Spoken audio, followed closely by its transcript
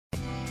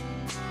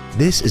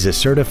This is a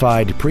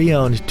certified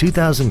pre-owned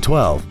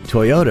 2012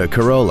 Toyota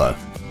Corolla.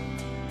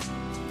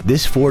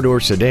 This four-door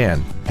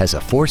sedan has a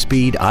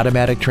 4-speed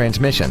automatic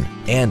transmission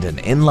and an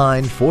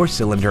inline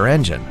 4-cylinder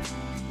engine.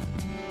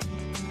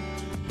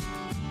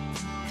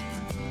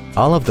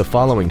 All of the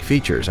following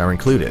features are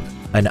included: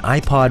 an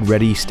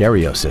iPod-ready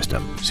stereo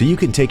system, so you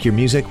can take your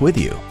music with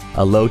you,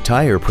 a low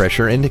tire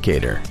pressure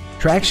indicator,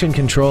 traction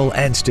control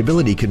and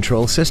stability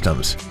control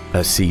systems,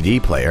 a CD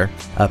player,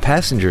 a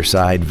passenger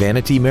side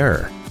vanity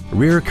mirror,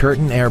 rear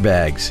curtain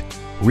airbags,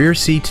 rear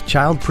seat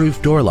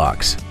child-proof door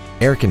locks,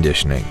 air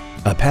conditioning,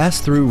 a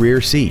pass-through rear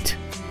seat,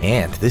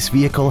 and this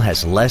vehicle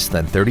has less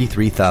than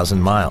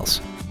 33,000 miles.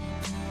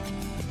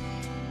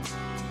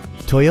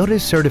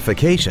 Toyota's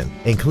certification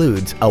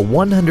includes a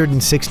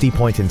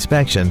 160-point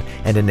inspection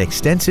and an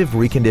extensive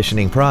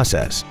reconditioning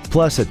process,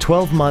 plus a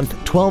 12-month,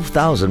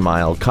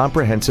 12,000-mile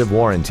comprehensive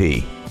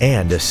warranty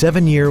and a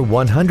 7-year,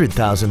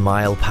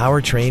 100,000-mile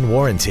powertrain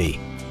warranty.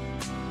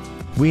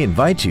 We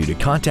invite you to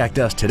contact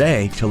us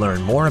today to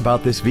learn more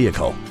about this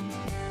vehicle.